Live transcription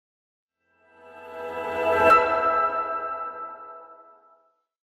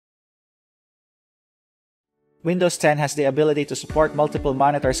Windows 10 has the ability to support multiple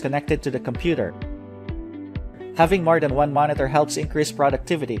monitors connected to the computer. Having more than one monitor helps increase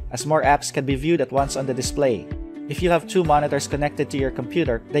productivity, as more apps can be viewed at once on the display. If you have two monitors connected to your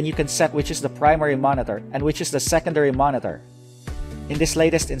computer, then you can set which is the primary monitor and which is the secondary monitor. In this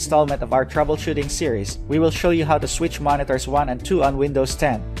latest installment of our troubleshooting series, we will show you how to switch monitors 1 and 2 on Windows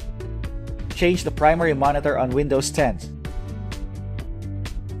 10. Change the primary monitor on Windows 10.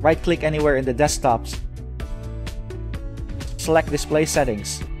 Right-click anywhere in the desktops. Select Display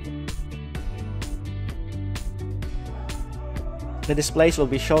Settings. The displays will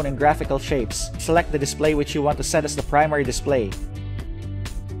be shown in graphical shapes. Select the display which you want to set as the primary display.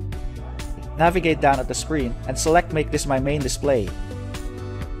 Navigate down at the screen and select Make this my main display.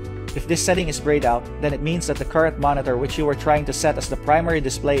 If this setting is grayed out, then it means that the current monitor which you were trying to set as the primary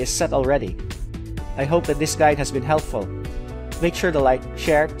display is set already. I hope that this guide has been helpful. Make sure to like,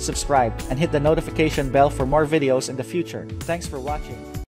 share, subscribe, and hit the notification bell for more videos in the future. Thanks for watching.